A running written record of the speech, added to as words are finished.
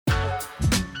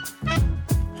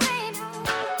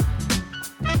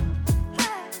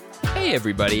Hey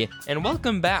everybody, and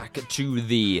welcome back to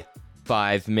the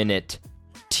 5-minute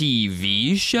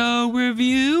TV show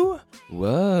review.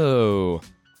 Whoa.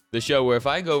 The show where if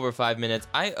I go over 5 minutes,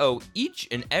 I owe each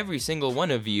and every single one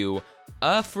of you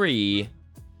a free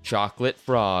chocolate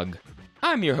frog.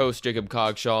 I'm your host, Jacob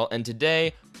Cogshaw, and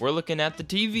today we're looking at the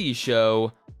TV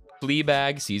show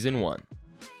Fleabag Season 1.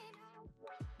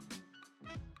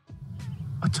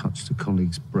 I touched a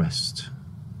colleague's breast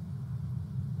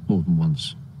more than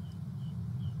once.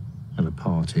 At a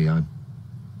party,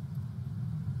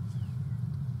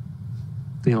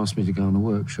 they asked me to go on a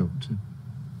workshop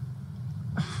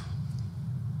I'm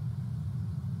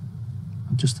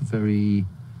just a very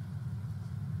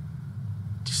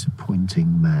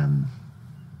disappointing man.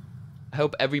 I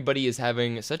hope everybody is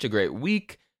having such a great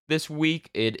week. This week,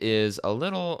 it is a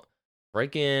little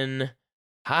freaking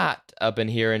hot up in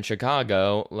here in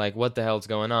Chicago. Like, what the hell's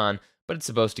going on? But it's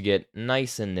supposed to get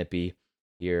nice and nippy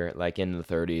here, like in the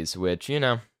 30s, which, you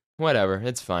know, whatever,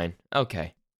 it's fine.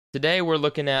 Okay. Today we're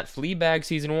looking at Fleabag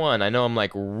Season 1. I know I'm like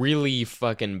really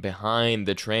fucking behind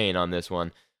the train on this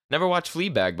one. Never watched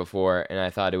Fleabag before, and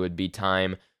I thought it would be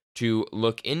time to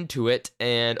look into it,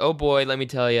 and oh boy, let me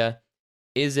tell you,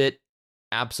 is it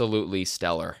absolutely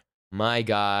stellar. My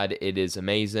God, it is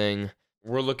amazing.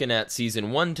 We're looking at Season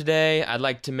 1 today. I'd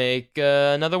like to make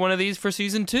another one of these for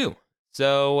Season 2.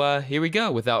 So here we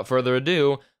go. Without further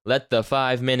ado, let the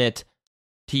 5-minute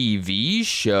TV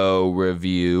show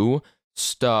review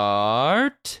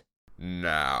start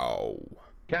now.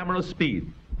 Camera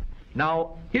speed.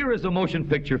 Now, here is a motion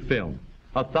picture film.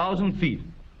 1,000 feet.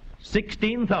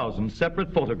 16,000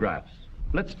 separate photographs.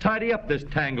 Let's tidy up this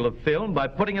tangle of film by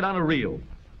putting it on a reel.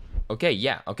 Okay,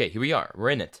 here we are.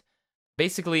 We're in it.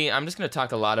 Basically, I'm just going to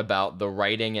talk a lot about the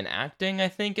writing and acting, I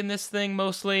think, in this thing,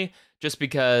 mostly. Just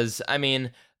because, I mean,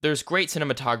 there's great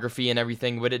cinematography and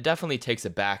everything, but it definitely takes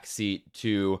a backseat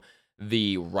to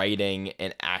the writing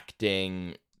and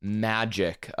acting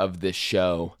magic of this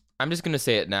show. I'm just going to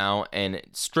say it now, and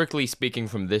strictly speaking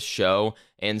from this show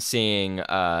and seeing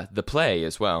the play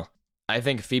as well, I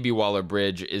think Phoebe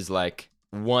Waller-Bridge is like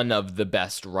one of the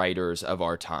best writers of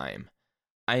our time.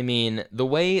 I mean, the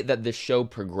way that this show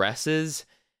progresses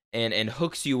and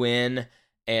hooks you in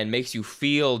and makes you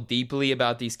feel deeply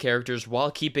about these characters while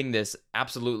keeping this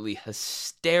absolutely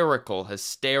hysterical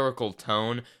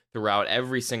tone throughout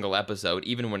every single episode,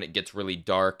 even when it gets really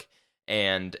dark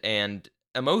and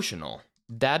emotional.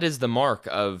 That is the mark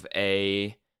of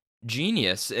a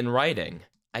genius in writing.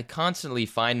 I constantly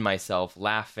find myself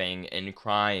laughing and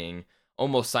crying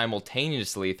almost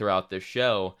simultaneously throughout this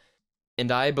show,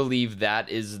 and I believe that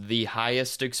is the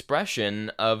highest expression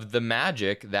of the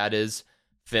magic that is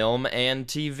film and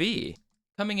TV.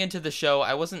 Coming into the show,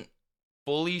 I wasn't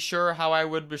fully sure how I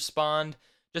would respond,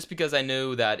 just because I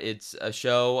knew that it's a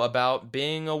show about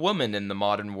being a woman in the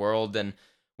modern world and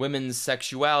women's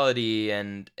sexuality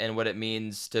and what it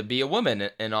means to be a woman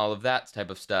and all of that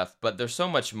type of stuff. But there's so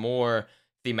much more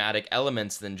thematic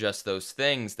elements than just those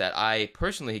things that I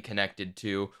personally connected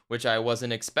to, which I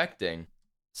wasn't expecting.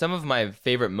 Some of my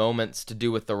favorite moments to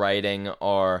do with the writing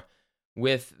are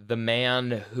with the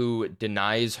man who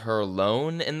denies her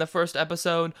loan in the first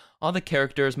episode.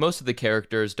 Most of the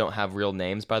characters don't have real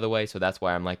names, by the way, so that's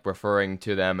why I'm like referring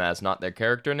to them as not their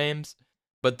character names.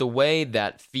 But the way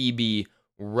that Phoebe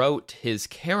wrote his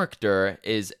character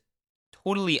is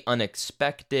totally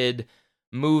unexpected,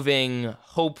 moving,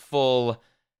 hopeful,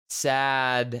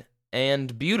 sad,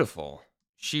 and beautiful.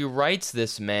 She writes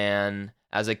this man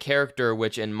as a character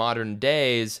which in modern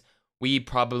days we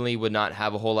probably would not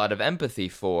have a whole lot of empathy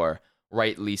for,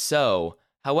 rightly so.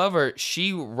 However,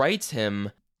 she writes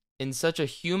him in such a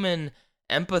human,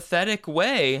 empathetic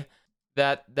way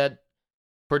that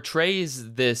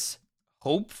portrays this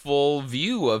hopeful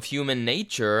view of human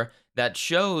nature that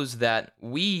shows that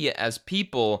we as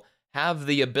people have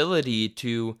the ability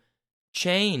to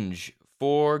change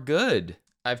for good.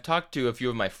 I've talked to a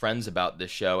few of my friends about this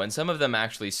show, and some of them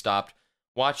actually stopped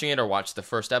watching it or watched the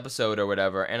first episode or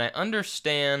whatever, and I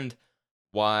understand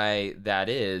why that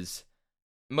is,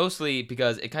 mostly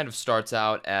because it kind of starts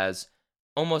out as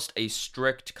almost a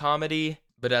strict comedy,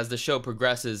 but as the show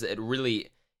progresses, it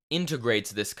really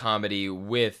integrates this comedy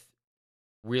with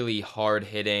really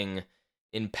hard-hitting,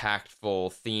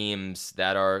 impactful themes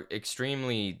that are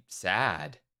extremely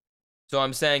sad. So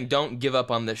I'm saying don't give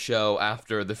up on the show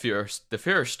after the first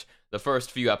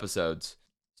few episodes.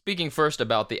 Speaking first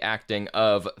about the acting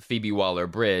of Phoebe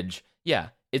Waller-Bridge, yeah,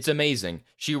 it's amazing.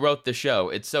 She wrote the show.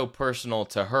 It's so personal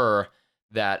to her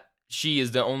that she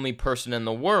is the only person in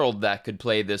the world that could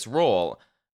play this role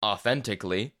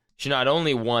authentically. She not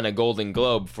only won a Golden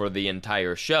Globe for the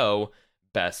entire show,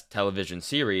 Best Television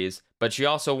Series, but she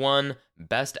also won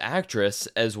Best Actress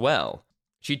as well.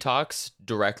 She talks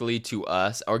directly to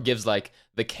us, or gives like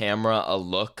the camera a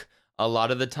look a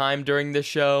lot of the time during the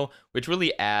show, which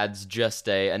really adds just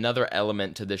another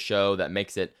element to the show that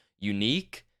makes it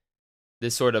unique.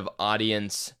 This sort of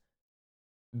audience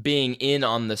being in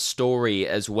on the story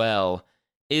as well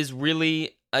is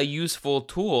really a useful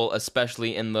tool,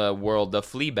 especially in the world of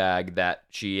Fleabag that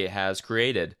she has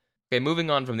created. Okay, moving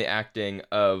on from the acting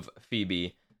of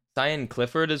Phoebe, Cyan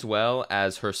Clifford as well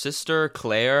as her sister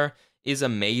Claire is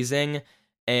amazing,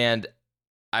 and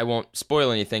I won't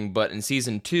spoil anything, but in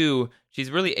season 2,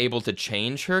 she's really able to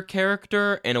change her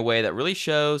character in a way that really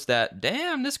shows that,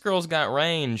 damn, this girl's got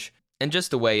range. And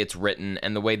just the way it's written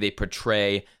and the way they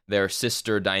portray their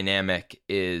sister dynamic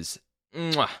is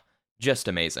just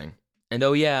amazing. And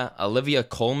oh yeah, Olivia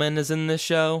Colman is in this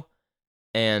show,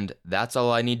 and that's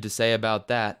all I need to say about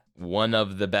that. One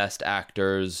of the best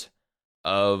actors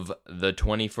of the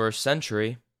 21st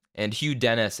century. And Hugh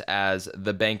Dennis as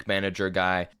the bank manager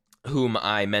guy, whom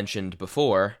I mentioned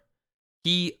before,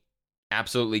 he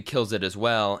absolutely kills it as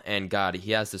well. And God,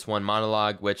 he has this one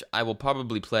monologue, which I will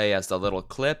probably play as the little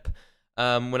clip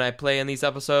when I play in these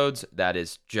episodes, that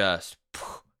is just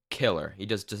killer. He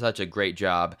does such a great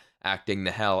job acting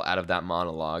the hell out of that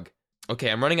monologue. Okay,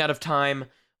 I'm running out of time,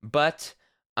 but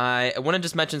I want to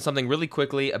just mention something really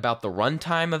quickly about the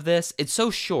runtime of this. It's so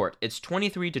short. It's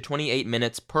 23 to 28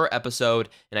 minutes per episode,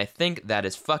 and I think that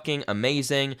is fucking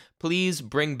amazing. Please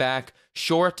bring back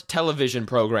short television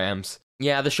programs.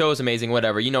 Yeah, the show is amazing,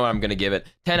 whatever. You know what I'm going to give it.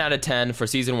 10 out of 10 for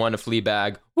season 1 of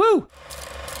Fleabag. Woo!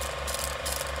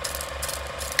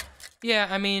 Yeah,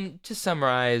 I mean, to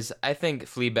summarize, I think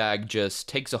Fleabag just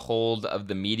takes a hold of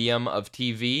the medium of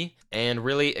TV and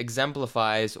really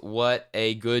exemplifies what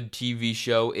a good TV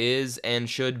show is and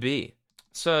should be.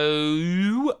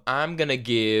 So, I'm gonna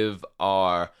give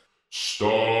our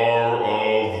Star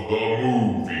of the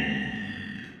Movie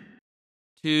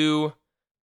to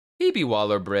Phoebe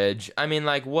Waller-Bridge. I mean,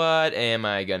 like, what am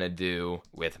I gonna do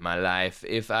with my life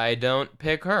if I don't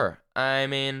pick her? I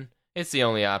mean, it's the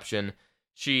only option.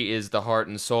 She is the heart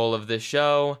and soul of this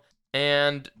show,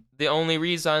 and the only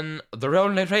reason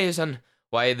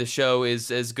why the show is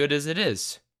as good as it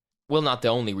is. Well, not the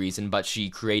only reason, but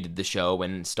she created the show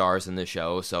and stars in the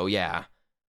show, so yeah,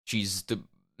 she's the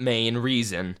main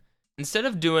reason. Instead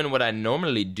of doing what I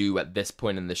normally do at this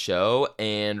point in the show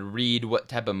and read what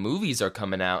type of movies are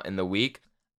coming out in the week,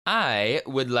 I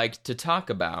would like to talk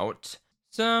about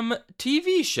some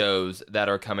TV shows that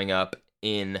are coming up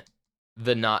in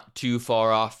the not too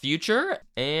far off future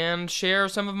and share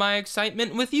some of my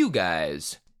excitement with you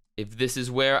guys. If this is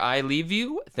where I leave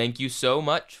you, thank you so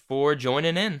much for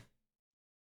joining in.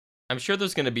 I'm sure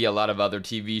there's going to be a lot of other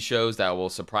TV shows that will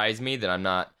surprise me that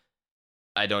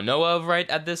I don't know of right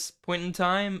at this point in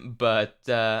time, but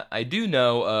I do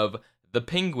know of the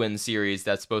Penguin series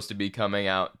that's supposed to be coming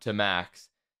out to Max,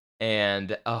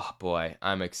 and oh boy,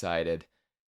 I'm excited.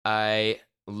 I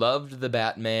loved The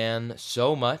Batman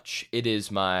so much. It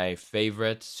is my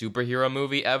favorite superhero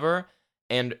movie ever,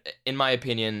 and in my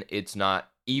opinion, it's not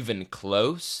even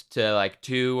close to like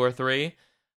 2 or 3,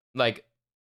 like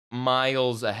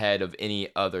miles ahead of any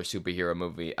other superhero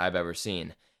movie I've ever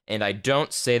seen, and I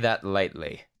don't say that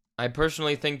lightly. I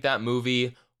personally think that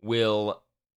movie will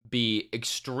be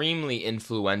extremely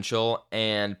influential,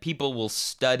 and people will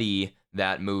study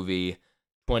that movie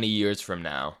 20 years from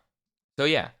now. So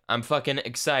yeah, I'm fucking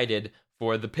excited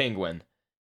for the Penguin.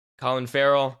 Colin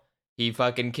Farrell, he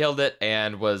fucking killed it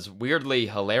and was weirdly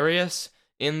hilarious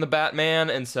in the Batman,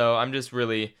 and so I'm just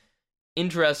really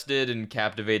interested and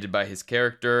captivated by his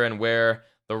character and where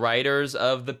the writers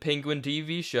of the Penguin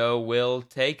TV show will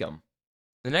take him.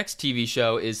 The next TV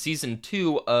show is season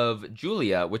 2 of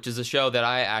Julia, which is a show that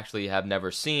I actually have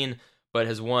never seen, but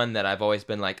has one that I've always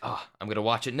been like, oh, I'm gonna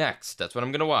watch it next. That's what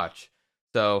I'm gonna watch.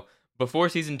 So before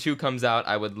season 2 comes out,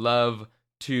 I would love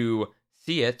to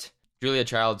see it. Julia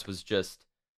Childs was just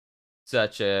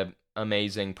such an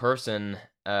amazing person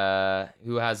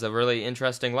who has a really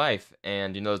interesting life,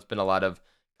 and you know, there's been a lot of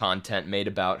content made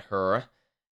about her,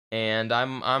 and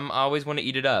I'm always want to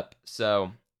eat it up.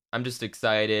 So I'm just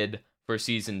excited for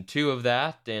season 2 of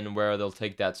that and where they'll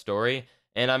take that story,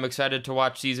 and I'm excited to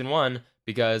watch season 1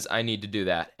 because I need to do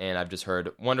that, and I've just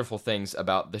heard wonderful things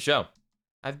about the show.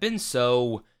 I've been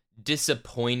so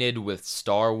disappointed with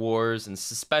Star Wars, and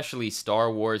especially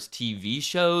Star Wars TV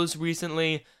shows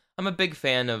recently. I'm a big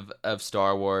fan of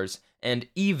Star Wars, and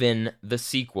even the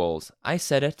sequels. I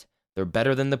said it, they're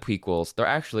better than the prequels. They're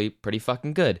actually pretty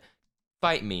fucking good.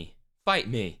 Fight me. Fight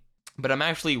me. But I'm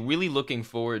actually really looking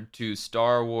forward to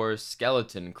Star Wars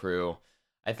Skeleton Crew.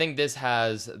 I think this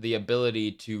has the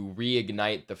ability to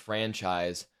reignite the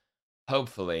franchise,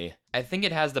 hopefully. I think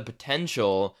it has the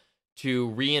potential to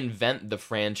reinvent the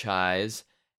franchise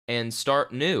and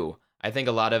start new. I think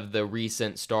a lot of the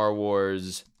recent Star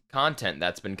Wars content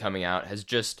that's been coming out has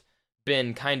just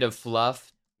been kind of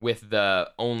fluff, with the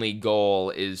only goal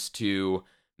is to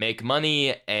make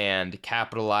money and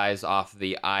capitalize off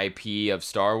the IP of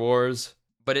Star Wars.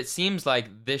 But it seems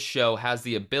like this show has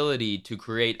the ability to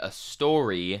create a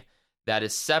story that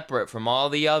is separate from all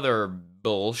the other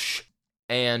bullsh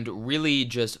and really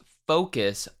just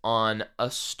focus on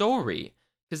a story.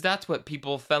 Because that's what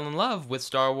people fell in love with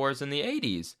Star Wars in the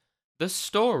 80s. The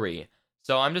story.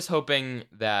 So I'm just hoping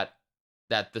that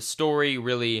the story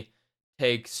really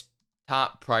takes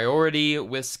top priority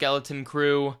with Skeleton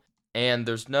Crew, and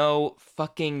there's no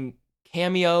fucking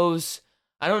cameos.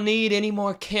 I don't need any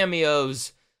more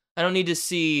cameos. I don't need to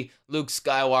see Luke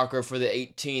Skywalker for the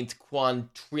 18th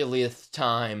quadrillionth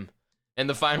time. And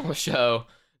the final show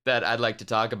that I'd like to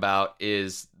talk about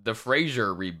is the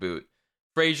Frasier reboot.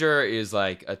 Frasier is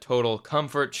like a total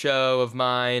comfort show of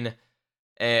mine,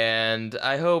 and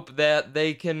I hope that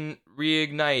they can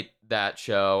reignite that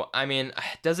show. I mean,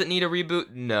 does it need a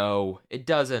reboot? No, it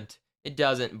doesn't. It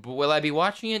doesn't. But will I be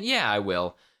watching it? Yeah, I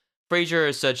will. Frasier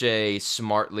is such a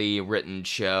smartly written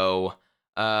show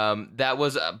that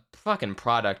was a fucking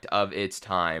product of its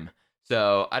time.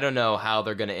 So I don't know how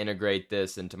they're going to integrate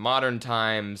this into modern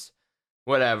times,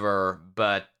 whatever,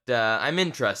 but I'm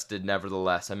interested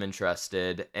nevertheless. I'm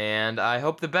interested, and I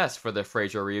hope the best for the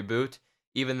Frasier reboot,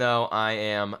 even though I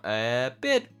am a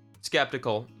bit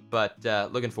skeptical, but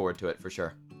looking forward to it for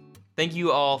sure. Thank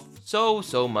you all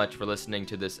so much for listening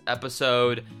to this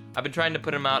episode. I've been trying to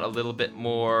put them out a little bit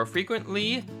more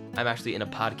frequently. I'm actually in a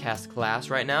podcast class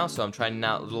right now, so I'm trying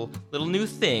out little new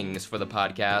things for the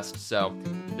podcast. So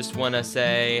just want to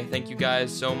say thank you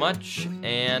guys so much,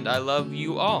 and I love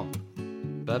you all.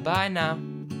 Bye-bye now.